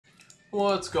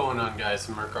What's going on, guys?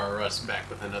 Merc RS back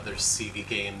with another CV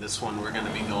game. This one we're going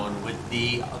to be going with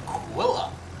the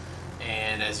AQUILA.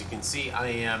 And as you can see, I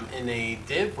am in a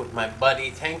div with my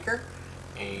buddy Tanker.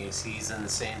 As he's in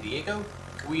San Diego.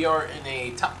 We are in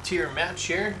a top tier match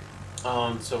here.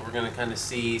 So we're going to kind of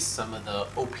see some of the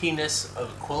OP-ness of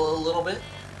AQUILA a little bit.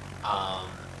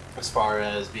 As far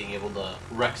as being able to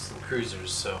wreck some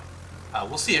cruisers. So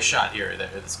we'll see a shot here or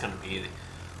there that's going to be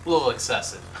a little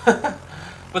excessive.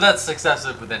 But that's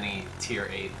excessive with any tier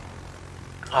 8.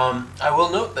 I will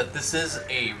note that this is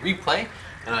a replay,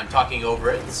 and I'm talking over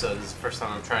it, so this is the first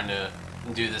time I'm trying to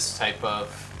do this type of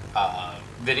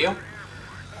video.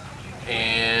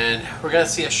 And we're going to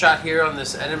see a shot here on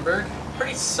this Edinburgh.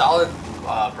 Pretty solid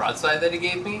broadside that he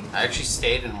gave me. I actually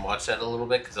stayed and watched that a little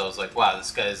bit because I was like, wow,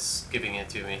 this guy's giving it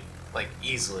to me, like,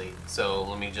 easily. So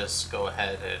let me just go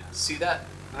ahead and see that.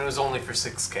 And it was only for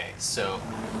 6K, so...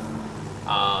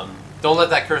 don't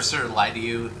let that cursor lie to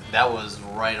you. That was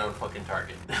right on fucking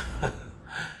target.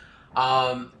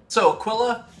 So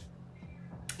AQUILA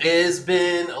has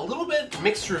been a little bit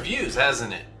mixed reviews,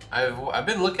 hasn't it? I've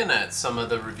been looking at some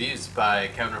of the reviews by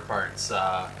counterparts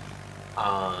and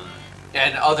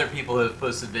other people who have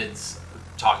posted vids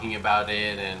talking about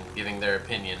it and giving their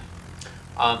opinion.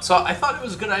 So I thought it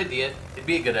was a good idea. It'd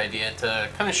be a good idea to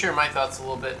kind of share my thoughts a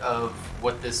little bit of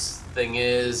what this thing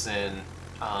is and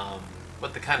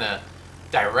what the kind of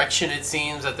direction it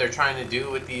seems that they're trying to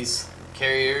do with these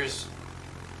carriers.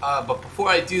 But before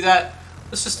I do that,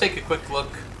 let's just take a quick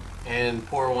look and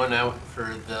pour one out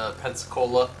for the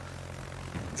Pensacola.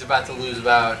 He's about to lose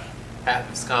about half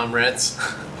his comrades.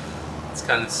 It's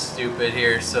kind of stupid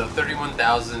here. So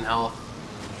 31,000 health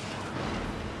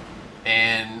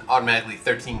and automatically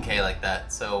 13k like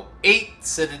that. So 8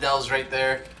 citadels right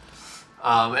there.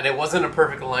 And it wasn't a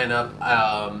perfect lineup.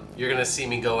 You're gonna see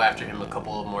me go after him a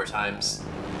couple of more times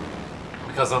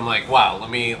because I'm like, wow,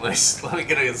 let me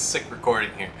get a sick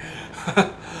recording here.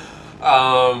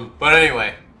 But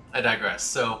anyway, I digress.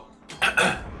 So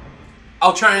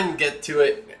I'll try and get to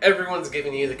it. Everyone's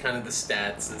giving you the kind of the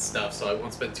stats and stuff, so I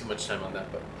won't spend too much time on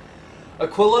that. But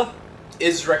AQUILA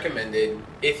is recommended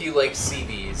if you like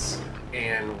CVs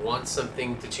and want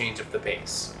something to change up the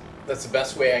pace. That's the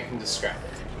best way I can describe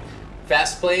it.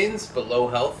 Fast planes, but low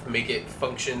health, make it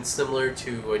function similar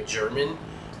to a German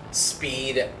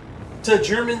speed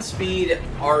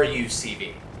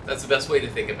RUCV. That's the best way to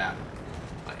think about it.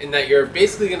 In that you're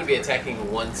basically going to be attacking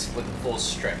once with a full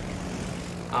strike.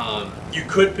 You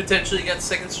could potentially get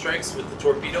second strikes with the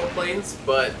torpedo planes,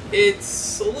 but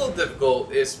it's a little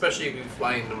difficult, especially if you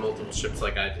fly into multiple ships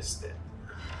like I just did.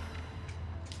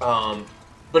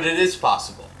 But it is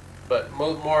possible. But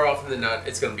more often than not,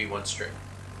 it's going to be one strike.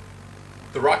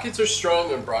 The rockets are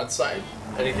strong on broadside,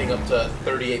 anything up to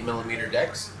 38mm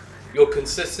decks. You'll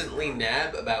consistently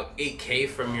nab about 8k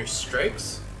from your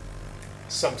strikes,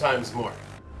 sometimes more.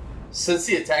 Since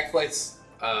the attack flights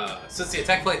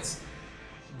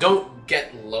don't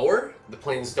get lower, the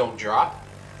planes don't drop,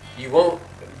 you won't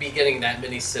be getting that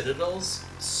many citadels,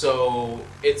 so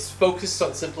it's focused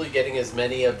on simply getting as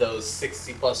many of those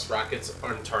 60+ rockets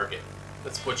on target.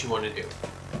 That's what you want to do.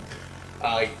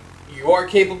 You are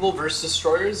capable versus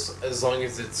destroyers as long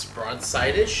as it's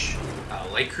broadside-ish.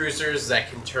 Light cruisers that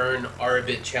can turn are a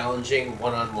bit challenging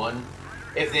one-on-one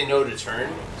if they know to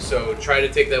turn, so try to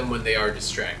take them when they are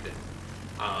distracted.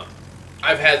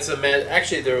 I've had some...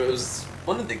 Actually, there was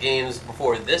one of the games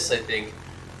before this, I think,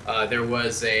 there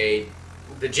was the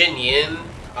Jin Yin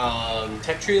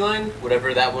tech tree line,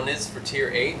 whatever that one is for tier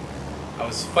 8. I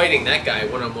was fighting that guy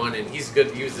one-on-one, and he's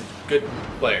good. He was a good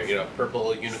player, you know,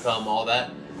 purple, Unicom, all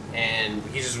that. And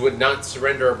he just would not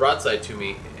surrender a broadside to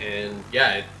me, and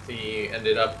yeah, he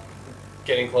ended up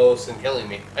getting close and killing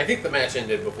me. I think the match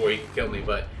ended before he could kill me,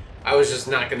 but I was just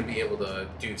not going to be able to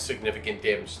do significant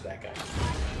damage to that guy.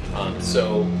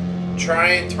 So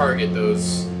try and target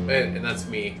those, and that's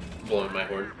me blowing my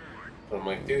horn. I'm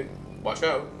like, dude, watch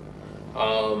out.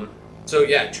 So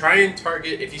yeah, try and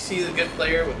target, if you see a good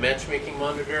player with matchmaking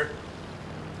monitor,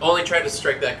 only try to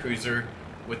strike that cruiser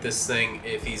with this thing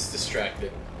if he's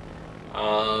distracted.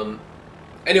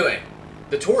 Anyway,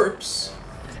 the torps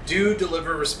do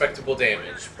deliver respectable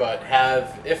damage, but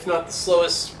have, if not the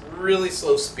slowest, really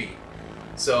slow speed.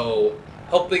 So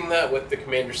helping that with the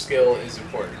commander skill is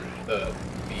important. The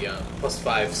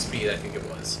 +5 speed, I think it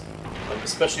was,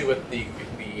 especially with the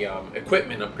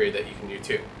equipment upgrade that you can do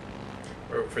too,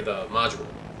 or for the module.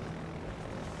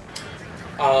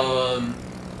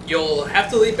 You'll have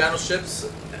to lead battleships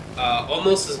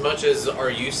almost as much as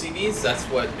RUCVs. That's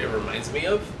what it reminds me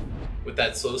of with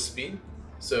that slow speed.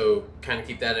 So kind of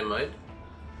keep that in mind.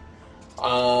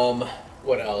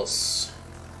 What else?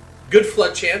 Good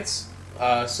flood chance.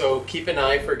 So keep an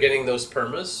eye for getting those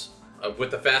permas.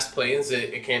 With the fast planes,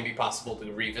 it can be possible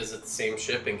to revisit the same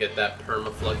ship and get that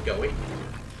perma flood going.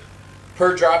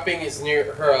 Per dropping is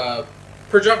nearly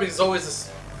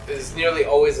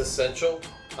always essential.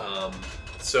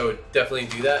 So definitely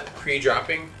do that.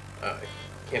 Pre-dropping.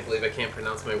 Can't believe I can't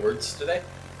pronounce my words today.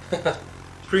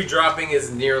 Pre-dropping is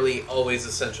nearly always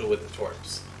essential with the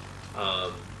torps.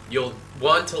 You'll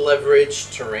want to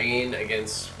leverage terrain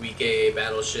against weak AA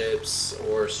battleships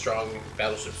or strong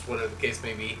battleships, whatever the case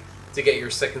may be, to get your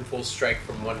second full strike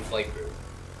from one flight group.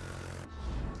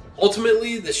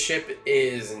 Ultimately, the ship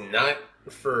is not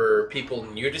for people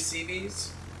new to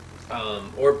CVs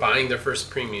or buying their first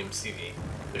premium CV.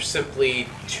 There's simply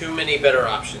too many better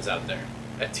options out there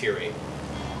at Tier 8.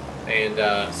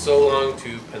 And so long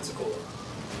to Pensacola.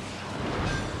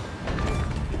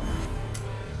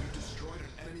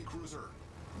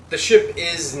 The ship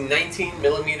is 19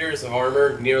 millimeters of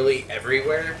armor nearly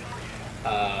everywhere,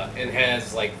 and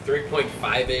has like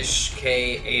 3.5-ish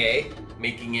K AA,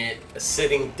 making it a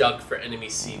sitting duck for enemy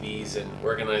CVs and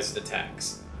organized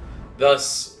attacks.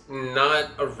 Thus,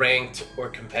 not a ranked or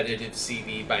competitive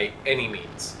CV by any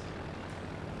means.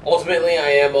 Ultimately, I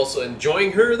am also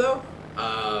enjoying her though,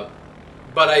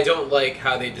 but I don't like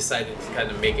how they decided to kind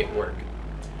of make it work.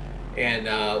 And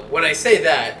when I say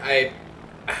that, I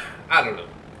don't know.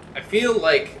 I feel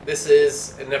like this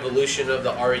is an evolution of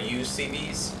the RU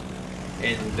CVs,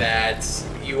 in that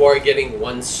you are getting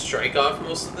one strike off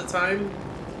most of the time,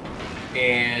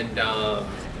 and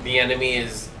the enemy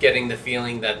is getting the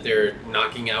feeling that they're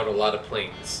knocking out a lot of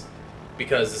planes,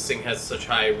 because this thing has such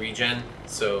high regen.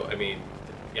 So I mean,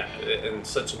 yeah, and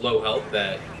such low health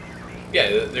that,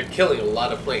 yeah, they're killing a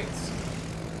lot of planes.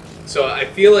 So I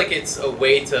feel like it's a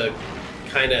way to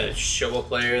kind of show a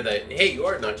player that, hey, you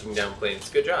are knocking down planes,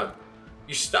 good job,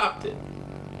 you stopped it.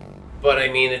 But I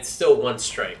mean, it's still one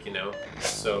strike, you know.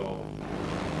 So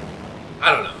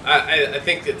I don't know. I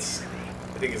think it's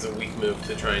a weak move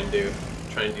to try and do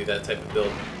that type of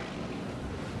build.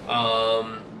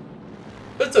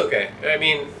 But it's okay. I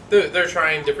mean, they're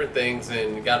trying different things,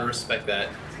 and you gotta respect that.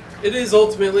 It is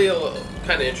ultimately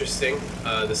kind of interesting,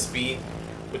 the speed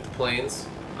with the planes.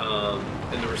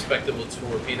 And the respectable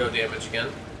torpedo damage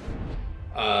again.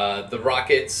 The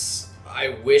rockets,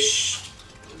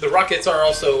 the rockets are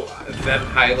also them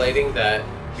highlighting that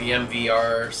the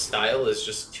MVR style is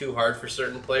just too hard for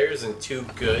certain players and too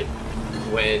good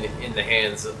when in the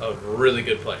hands of really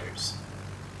good players.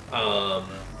 And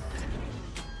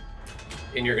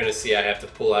you're going to see I have to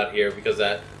pull out here because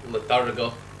that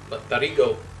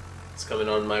Latarigo is coming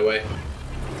on my way.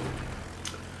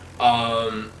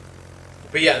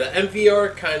 But yeah, the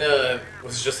MVR kind of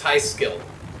was just high skill.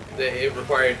 It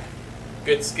required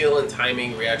good skill and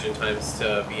timing, reaction times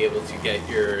to be able to get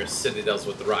your citadels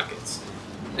with the rockets.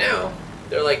 Now,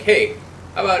 they're like, hey,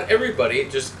 how about everybody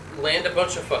just land a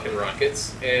bunch of fucking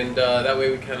rockets, and that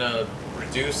way we kind of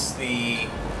reduce the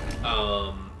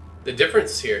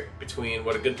difference here between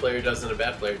what a good player does and a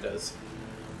bad player does.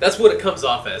 That's what it comes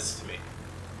off as to me.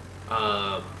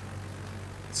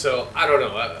 So, I don't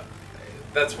know.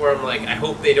 That's where I'm like, I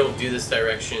hope they don't do this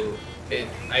direction.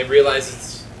 I realize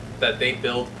it's that they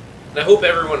build, and I hope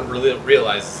everyone really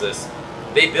realizes this,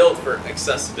 they build for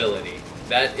accessibility.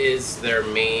 That is their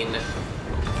main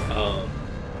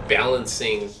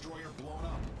balancing,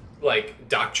 like,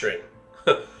 doctrine.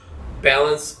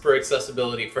 Balance for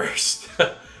accessibility first.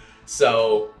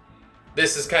 So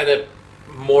this is kind of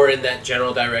more in that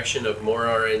general direction of more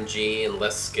RNG and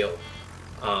less skill.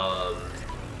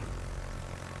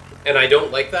 And I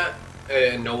don't like that,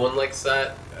 and no one likes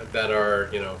that, that are,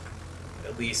 you know,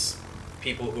 at least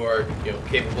people who are, you know,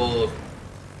 capable of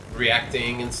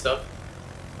reacting and stuff.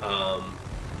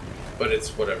 But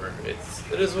it's whatever. It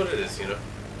is what it is, you know.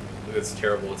 It's a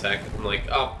terrible attack. I'm like,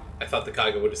 oh, I thought the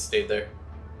Kaga would have stayed there.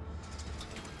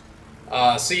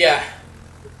 So yeah,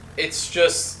 it's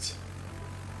just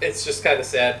kind of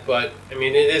sad, but I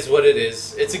mean, it is what it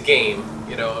is. It's a game,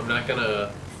 you know. I'm not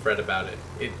gonna fret about it.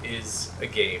 It is a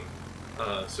game.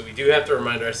 So we do have to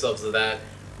remind ourselves of that.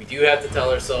 We do have to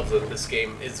tell ourselves that this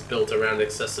game is built around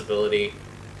accessibility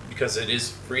because it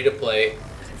is free to play.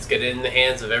 Let's get it in the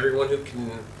hands of everyone who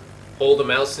can hold a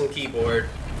mouse and keyboard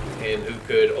and who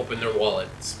could open their wallet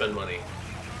and spend money.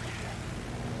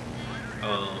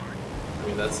 I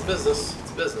mean, that's the business.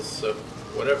 It's business, so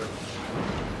whatever.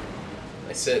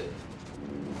 I said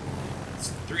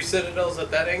 3 citadels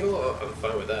at that angle? Oh, I'm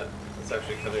fine with that. That's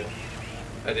actually kind of...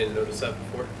 I didn't notice that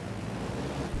before.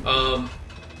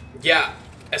 Yeah,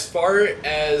 as far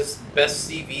as best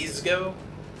CVs go,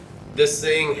 this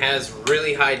thing has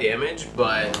really high damage,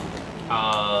 but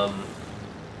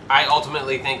I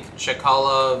ultimately think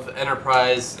Chekalov,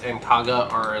 Enterprise, and Kaga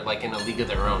are like in a league of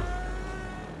their own.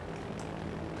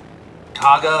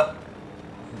 Kaga,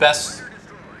 best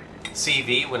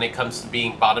CV when it comes to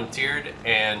being bottom tiered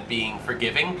and being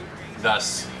forgiving,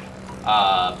 thus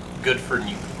good for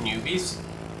newbies.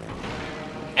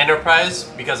 Enterprise,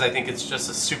 because I think it's just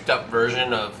a souped up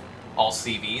version of all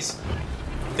CVs.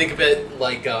 Think of it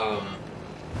like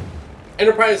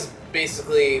Enterprise,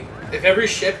 basically, if every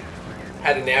ship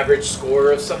had an average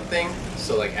score of something,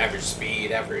 so like average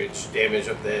speed, average damage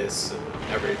of this,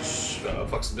 average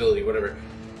flexibility, whatever,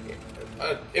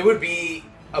 it would be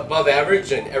above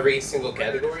average in every single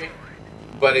category,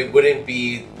 but it wouldn't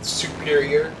be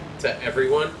superior to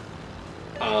everyone.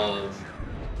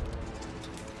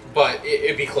 But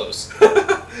it'd be close.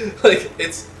 Like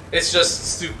it's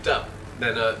just souped up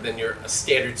than your a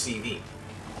standard CV,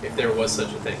 if there was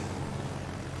such a thing.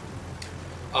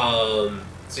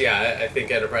 So yeah, I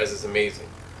think Enterprise is amazing.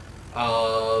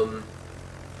 And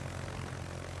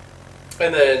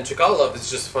then Chekalov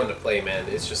is just fun to play, man.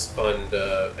 It's just fun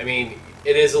to. I mean,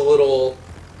 it is a little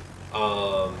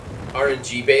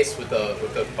RNG based with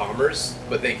the bombers,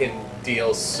 but they can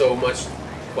deal so much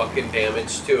fucking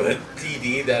damage to a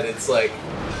DD that it's like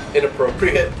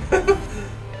inappropriate.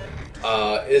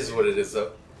 Is what it is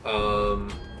though.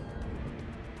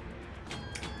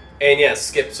 And yeah,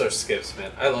 skips are skips,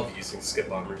 man. I love using skip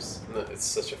bombers. It's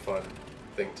such a fun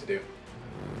thing to do.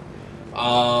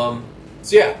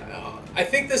 So yeah, I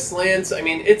think this lands. I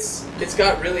mean, it's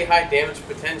got really high damage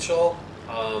potential.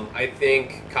 I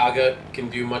think Kaga can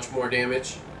do much more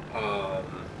damage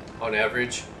on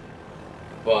average.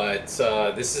 But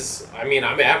this is, I mean,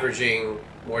 I'm averaging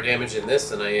more damage in this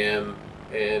than I am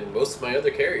in most of my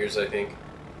other carriers, I think.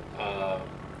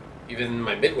 Even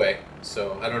my midway.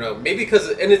 So, I don't know. Maybe because,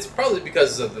 and it's probably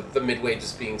because of the midway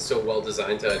just being so well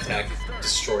designed to attack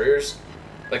destroyers.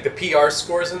 Like, the PR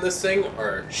scores in this thing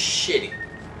are shitty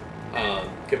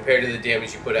compared to the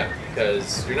damage you put out.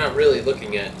 Because you're not really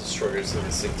looking at destroyers in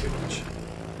this thing too much.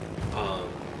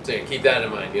 So yeah, keep that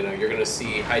in mind. You know, you're going to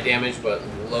see high damage but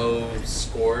low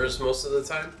scores most of the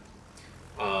time.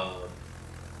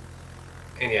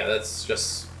 And yeah, that's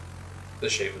just the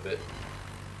shape of it.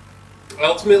 I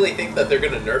ultimately think that they're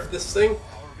going to nerf this thing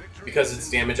because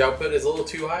its damage output is a little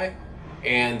too high,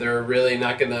 and they're really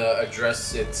not going to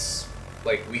address its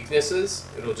like weaknesses.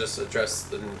 It'll just address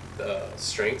the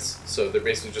strengths. So they're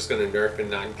basically just going to nerf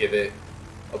and not give it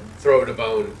throw it a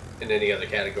bone in any other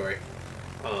category.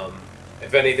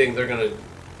 If anything, they're going to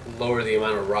lower the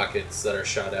amount of rockets that are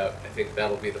shot out. I think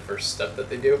that'll be the first step that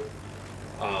they do.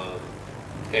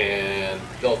 And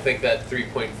they'll think that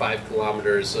 3.5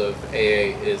 kilometers of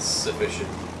AA is sufficient.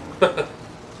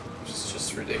 Which is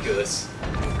just ridiculous.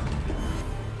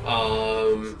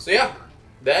 So yeah,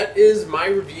 that is my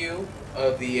review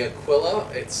of the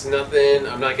AQUILA. It's nothing,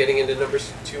 I'm not getting into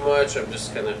numbers too much, I'm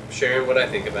just kind of sharing what I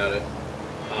think about it.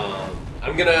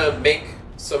 I'm gonna make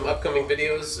some upcoming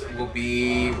videos. Will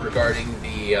be regarding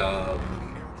the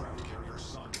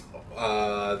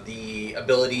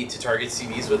ability to target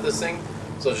CVs with this thing.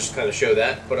 So I'll just kind of show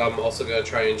that, but I'm also going to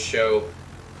try and show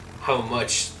how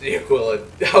much the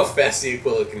AQUILA, how fast the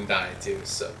AQUILA can die too.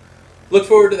 So look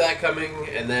forward to that coming,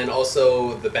 and then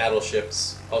also the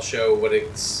battleships. I'll show what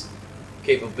it's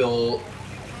capable,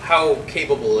 how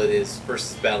capable it is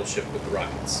versus battleship with the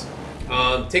rockets.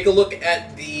 Take a look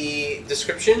at the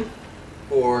description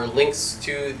for links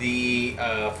to the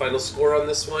final score on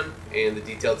this one and the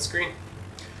detailed screen.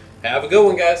 Have a good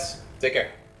one, guys. Take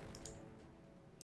care.